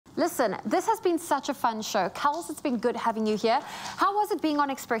Listen, this has been such a fun show. Kelz, it's been good having you here. How was it being on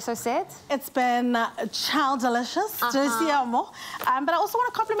Expresso set? It's been child delicious, but I also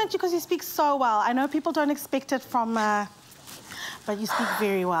want to compliment you because you speak so well. I know people don't expect it from, but you speak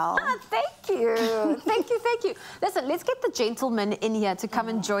very well. Thank you. Thank you. Listen, let's get the gentleman in here to come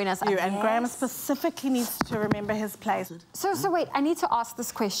and join us. And Graham specifically needs to remember his place. So wait, I need to ask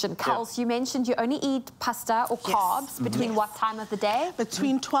this question. Kelz, you mentioned you only eat pasta or carbs between what time of the day?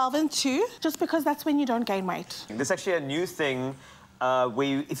 Between 12 and 2, just because that's when you don't gain weight. There's actually a new thing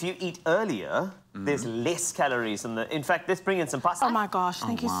where if you eat earlier, there's less calories. In fact, let's bring in some pasta. Oh my gosh,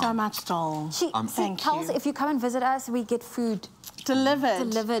 thank you so much, Dol. Thank you. Kelz, if you come and visit us, we get food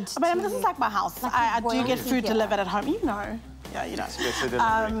delivered. But I mean, this is like my house. Like I do get food delivered at home, you know. Yeah, you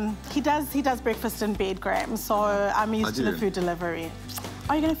know. He does breakfast in bed, Graham, so I'm used to the food delivery.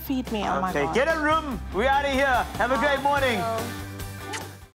 Are you going to feed me? Oh my God. Okay, get a room. We're out of here. Have a great morning.